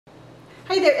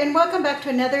Hi there, and welcome back to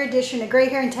another edition of Gray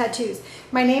Hair and Tattoos.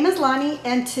 My name is Lonnie,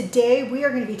 and today we are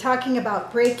going to be talking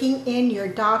about breaking in your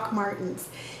Doc Martens.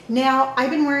 Now,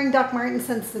 I've been wearing Doc Martens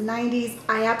since the 90s.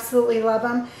 I absolutely love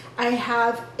them. I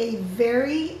have a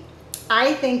very,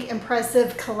 I think,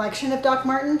 impressive collection of Doc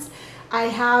Martens. I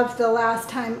have, the last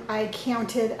time I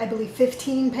counted, I believe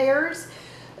 15 pairs.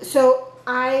 So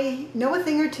I know a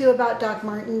thing or two about Doc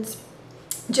Martens,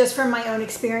 just from my own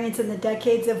experience in the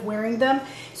decades of wearing them.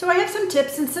 So I have some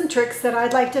tips and some tricks that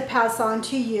I'd like to pass on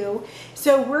to you.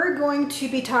 So we're going to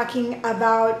be talking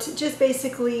about just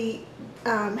basically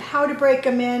how to break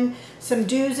them in, some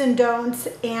do's and don'ts,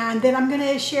 and then I'm going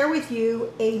to share with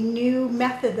you a new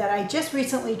method that I just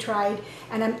recently tried,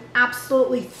 and I'm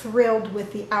absolutely thrilled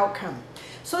with the outcome.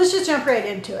 So let's just jump right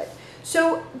into it.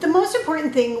 So the most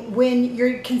important thing when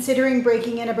you're considering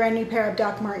breaking in a brand new pair of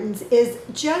Doc Martens is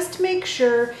just make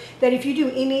sure that if you do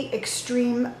any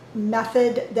extreme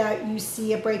method that you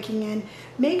see of breaking in,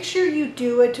 make sure you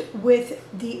do it with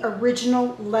the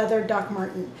original leather Doc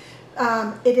Marten.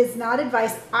 It is not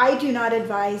advised. I do not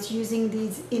advise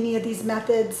using any of these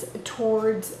methods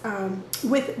towards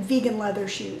with vegan leather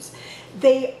shoes.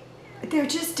 They're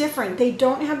just different. They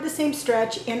don't have the same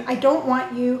stretch, and I don't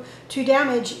want you to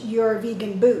damage your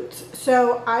vegan boots.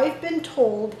 So I've been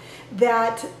told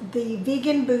that the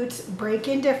vegan boots break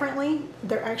in differently.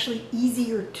 They're actually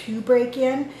easier to break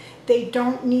in. They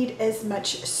don't need as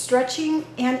much stretching,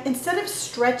 and instead of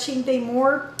stretching, they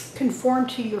more conform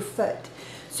to your foot.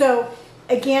 So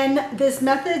again, this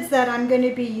methods that I'm going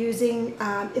to be using,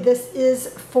 this is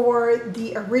for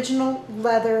the original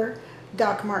leather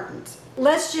Doc Martens.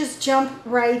 Let's just jump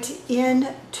right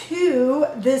into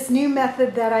this new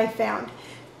method that I found.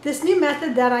 This new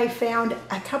method that I found,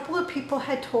 a couple of people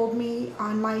had told me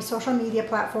on my social media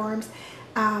platforms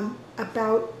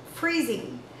about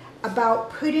freezing, about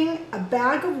putting a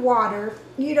bag of water,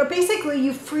 basically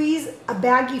you freeze a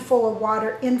baggie full of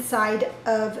water inside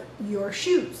of your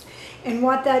shoes. And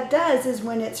what that does is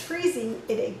when it's freezing,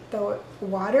 the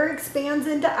water expands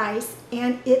into ice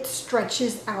and it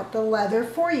stretches out the leather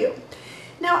for you.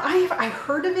 Now, I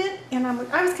heard of it and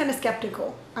I was kind of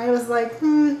skeptical. I was like,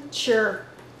 sure,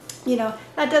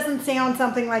 that doesn't sound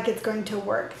something like it's going to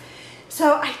work.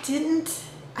 So I didn't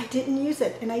use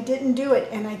it, and I didn't do it,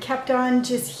 and I kept on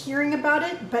just hearing about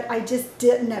it, but I just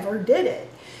never did it.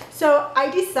 So I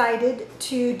decided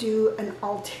to do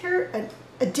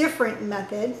a different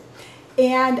method.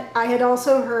 And I had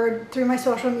also heard through my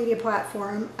social media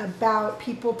platform about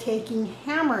people taking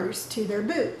hammers to their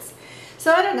boots.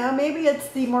 So I don't know, maybe it's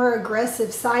the more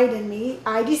aggressive side in me.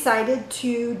 I decided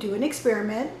to do an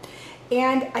experiment,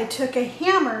 and I took a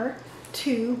hammer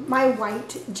to my white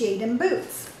Jaden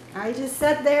boots. I just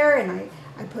sat there and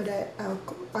I put a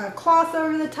cloth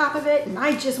over the top of it, and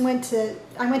I went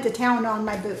to town on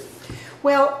my boot.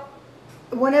 Well,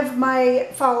 one of my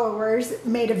followers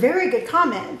made a very good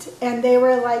comment, and they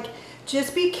were like,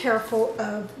 just be careful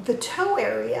of the toe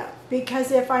area,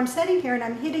 because if I'm sitting here and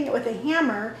I'm hitting it with a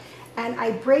hammer and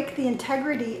I break the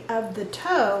integrity of the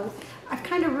toe, I've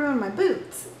kind of ruined my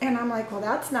boots. And I'm like, well,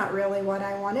 that's not really what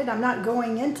I wanted. I'm not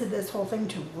going into this whole thing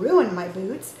to ruin my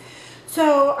boots.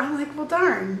 So I'm like, well,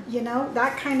 darn,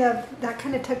 that kind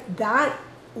of took that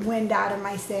wind out of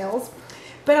my sails.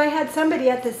 But I had somebody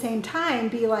at the same time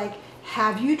be like,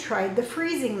 have you tried the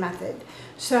freezing method?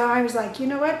 So I was like, you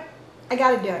know what? I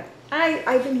got to do it.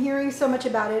 I've been hearing so much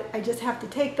about it. I just have to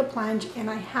take the plunge, and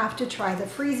I have to try the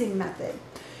freezing method.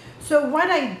 So what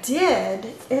I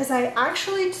did is I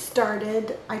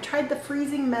tried the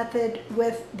freezing method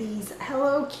with these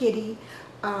Hello Kitty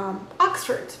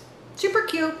Oxfords. Super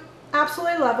cute.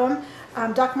 Absolutely love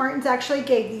them. Doc Martens actually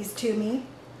gave these to me,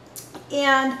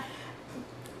 and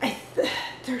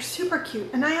they're super cute,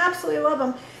 and I absolutely love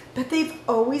them. But they've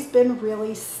always been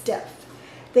really stiff.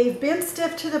 They've been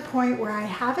stiff to the point where I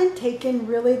haven't taken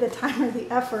really the time or the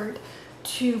effort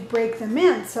to break them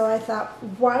in. So I thought,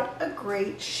 what a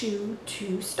great shoe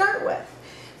to start with.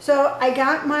 So I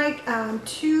got my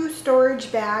 2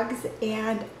 storage bags,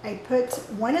 and I put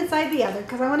one inside the other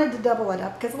because I wanted to double it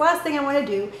up, because the last thing I want to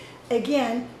do,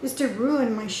 again, is to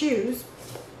ruin my shoes.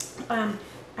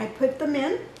 I put them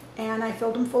in, and I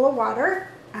filled them full of water,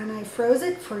 and I froze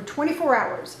it for 24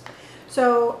 hours.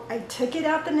 So I took it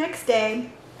out the next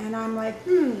day, and I'm like,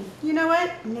 you know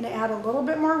what? I'm going to add a little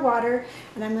bit more water,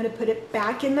 and I'm going to put it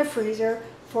back in the freezer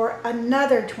for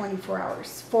another 24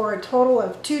 hours, for a total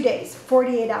of 2 days,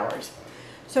 48 hours.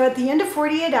 So at the end of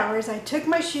 48 hours, I took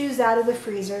my shoes out of the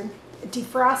freezer,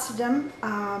 defrosted them.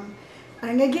 I'm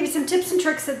going to give you some tips and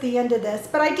tricks at the end of this,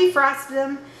 but I defrosted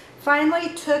them, finally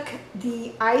took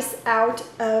the ice out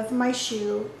of my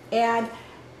shoe, and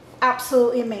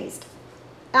absolutely amazed.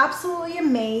 Absolutely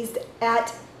amazed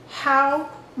at how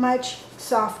much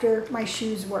softer my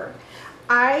shoes were.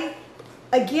 I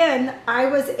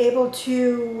was able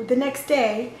to, the next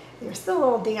day, they're still a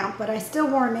little damp, but I still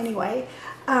wore them anyway.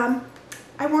 I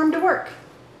wore them to work.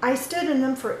 I stood in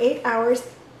them for 8 hours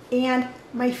and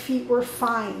my feet were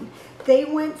fine. They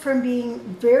went from being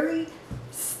very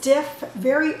stiff,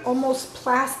 very almost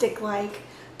plastic-like,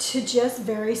 to just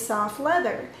very soft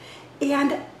leather.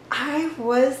 And I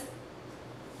was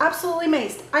absolutely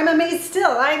amazed. I'm amazed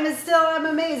still. I'm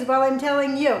amazed while I'm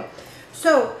telling you.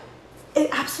 So it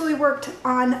absolutely worked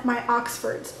on my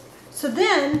Oxfords. So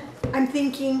then I'm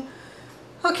thinking,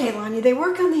 okay, Lonnie, they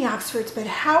work on the Oxfords, but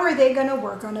how are they going to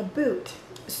work on a boot?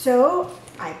 So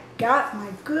I got my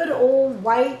good old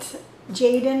white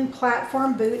Jadon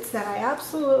platform boots that I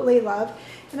absolutely love,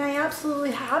 and I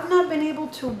absolutely have not been able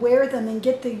to wear them and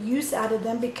get the use out of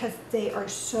them because they are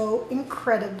so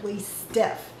incredibly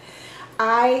stiff.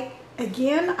 I've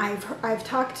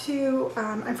talked to,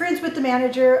 I'm friends with the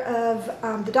manager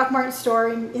of the Doc Martens store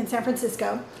in San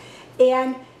Francisco,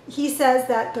 and he says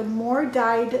that the more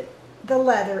dyed the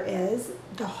leather is,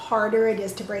 the harder it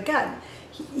is to break in.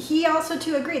 He also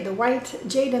too agreed, the white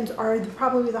Jadons are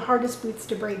probably the hardest boots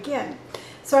to break in.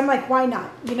 So I'm like, why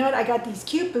not? You know what, I got these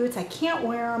cute boots, I can't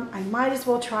wear them, I might as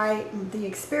well try the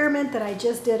experiment that I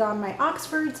just did on my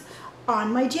Oxfords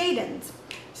on my Jadons.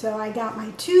 So I got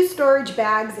my 2 storage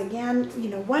bags, again, you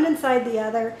know, one inside the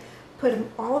other, put them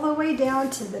all the way down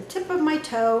to the tip of my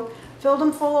toe, filled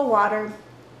them full of water,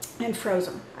 and froze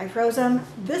them. I froze them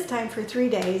this time for 3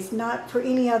 days, not for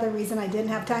any other reason. I didn't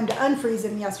have time to unfreeze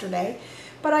them yesterday,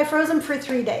 but I froze them for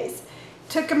 3 days.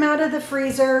 Took them out of the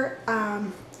freezer,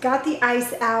 got the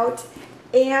ice out,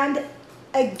 and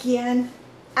again,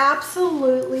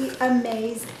 absolutely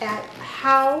amazed at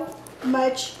how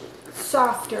much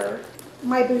softer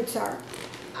my boots are.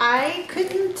 I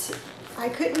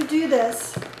couldn't do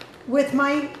this with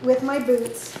my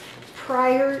boots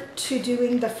prior to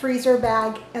doing the freezer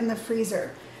bag and the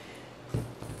freezer.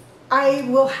 I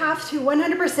will have to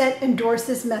 100% endorse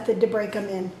this method to break them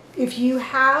in. If you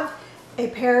have a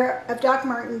pair of Doc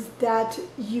Martens that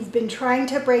you've been trying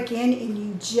to break in and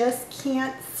you just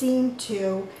can't seem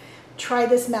to, try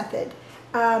this method.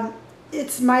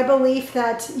 It's my belief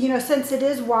that, you know, since it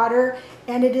is water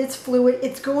and it is fluid,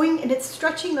 it's going and it's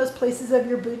stretching those places of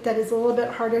your boot that is a little bit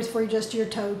harder for just your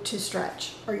toe to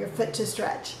stretch or your foot to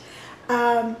stretch.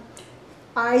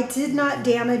 I did not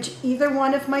damage either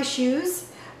one of my shoes.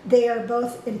 They are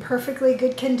both in perfectly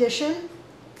good condition.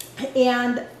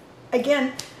 And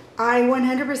again, I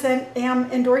 100%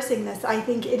 am endorsing this. I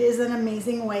think it is an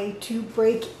amazing way to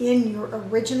break in your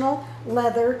original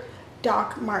leather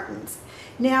Doc Martens.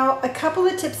 Now, a couple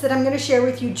of tips that I'm going to share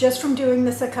with you just from doing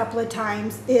this a couple of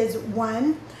times is,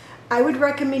 one, I would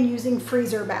recommend using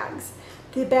freezer bags.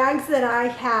 The bags that I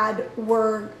had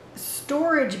were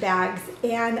storage bags,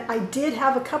 and I did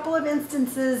have a couple of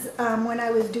instances when I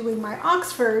was doing my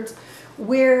Oxfords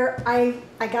where I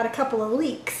got a couple of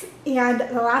leaks, and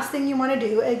the last thing you want to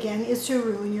do again is to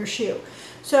ruin your shoe.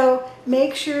 So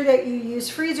make sure that you use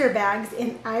freezer bags,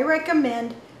 and I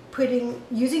recommend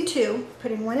using 2,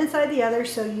 putting one inside the other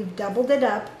so you've doubled it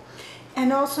up.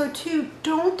 And also too,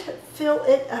 don't fill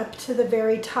it up to the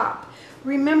very top.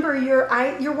 Remember, your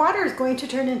water is going to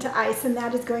turn into ice, and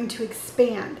that is going to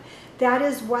expand. That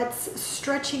is what's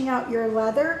stretching out your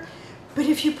leather. But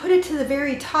if you put it to the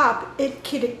very top, it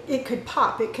could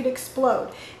pop, it could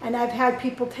explode. And I've had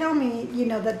people tell me, you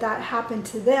know, that happened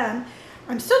to them.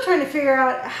 I'm still trying to figure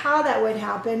out how that would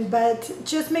happen, but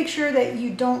just make sure that you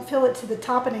don't fill it to the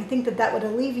top, and I think that would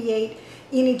alleviate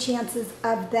any chances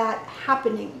of that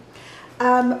happening.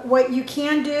 What you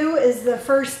can do is the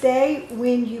first day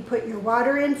when you put your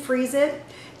water in, freeze it,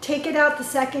 take it out the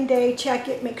second day, check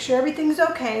it, make sure everything's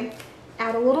okay,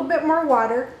 add a little bit more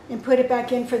water and put it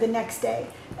back in for the next day.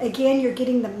 Again, you're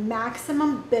getting the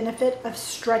maximum benefit of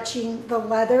stretching the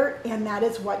leather, and that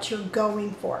is what you're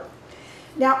going for.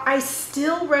 Now, I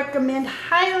still recommend,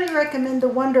 highly recommend the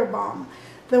Wonder Balm.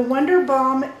 The Wonder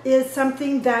Balm is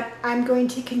something that I'm going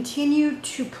to continue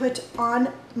to put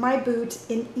on my boot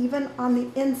and even on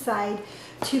the inside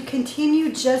to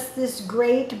continue just this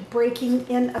great breaking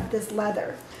in of this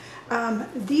leather.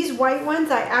 These white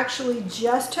ones I actually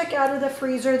just took out of the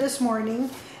freezer this morning,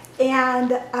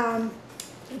 and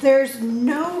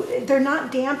they're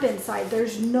not damp inside.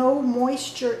 There's no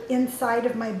moisture inside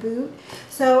of my boot.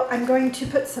 So I'm going to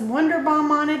put some Wonder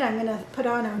Balm on it. I'm going to put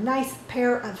on a nice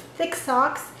pair of thick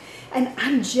socks, and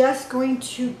I'm just going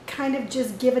to kind of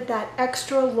just give it that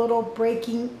extra little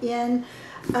breaking in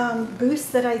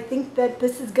boost that I think that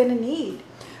this is going to need.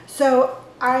 So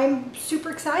I'm super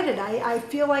excited. I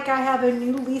feel like I have a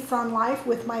new lease on life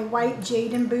with my white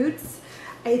Jaden boots.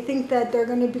 I think that they're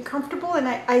going to be comfortable, and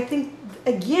I think,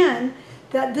 again,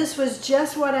 that this was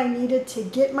just what I needed to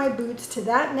get my boots to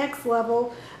that next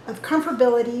level of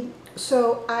comfortability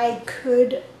so I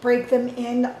could break them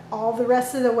in all the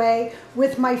rest of the way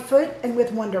with my foot and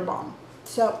with Wonder Balm.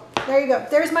 So there you go.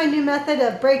 There's my new method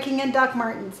of breaking in Doc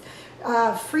Martens.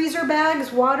 Freezer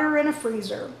bags, water in a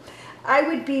freezer. I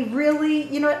would be really,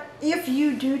 if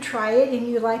you do try it and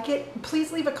you like it,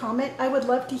 please leave a comment. I would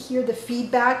love to hear the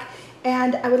feedback,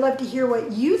 and I would love to hear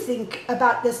what you think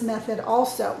about this method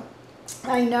also.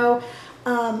 I know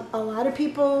a lot of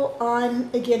people on,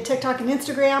 again, TikTok and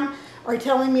Instagram are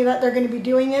telling me that they're going to be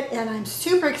doing it, and I'm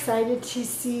super excited to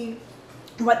see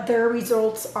what their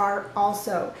results are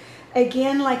also.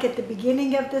 Again, like at the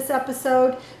beginning of this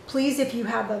episode, please, if you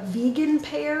have a vegan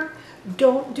pair,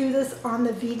 don't do this on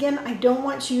the vegan. I don't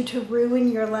want you to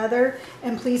ruin your leather,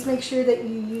 and please make sure that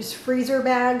you use freezer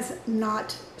bags,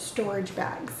 not storage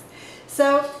bags.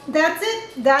 So that's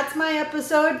it. That's my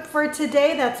episode for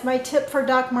today. That's my tip for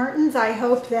Doc Martens. I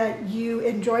hope that you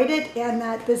enjoyed it and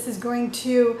that this is going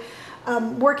to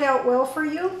work out well for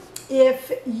you.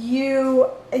 If you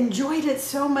enjoyed it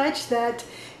so much that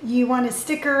you want to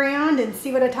stick around and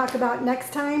see what I talk about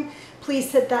next time,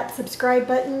 please hit that subscribe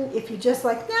button. If you just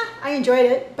like, nah, I enjoyed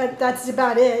it, but that's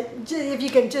about it. If you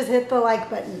can just hit the like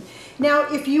button.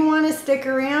 Now, if you want to stick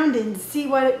around and see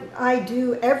what I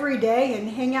do every day and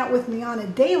hang out with me on a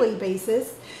daily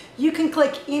basis, you can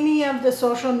click any of the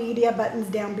social media buttons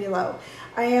down below.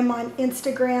 I am on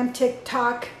Instagram,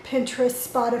 TikTok, Pinterest,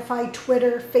 Spotify,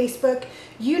 Twitter, Facebook,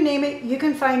 you name it, you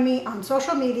can find me on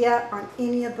social media on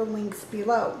any of the links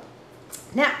below.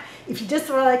 Now, if you just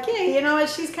were like, hey, you know what,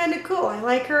 she's kind of cool, I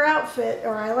like her outfit,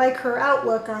 or I like her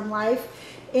outlook on life,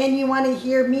 and you want to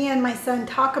hear me and my son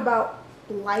talk about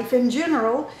life in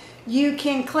general, you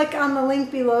can click on the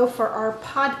link below for our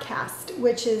podcast,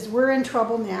 which is We're in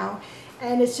Trouble Now.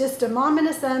 And it's just a mom and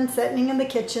a son sitting in the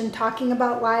kitchen talking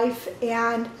about life.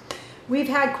 And we've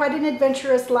had quite an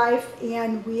adventurous life,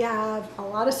 and we have a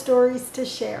lot of stories to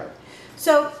share.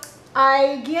 So I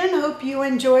again hope you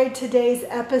enjoyed today's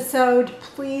episode.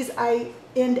 Please, I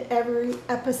end every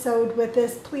episode with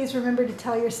this. Please remember to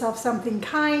tell yourself something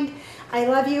kind. I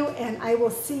love you, and I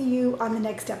will see you on the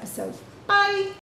next episode. Bye.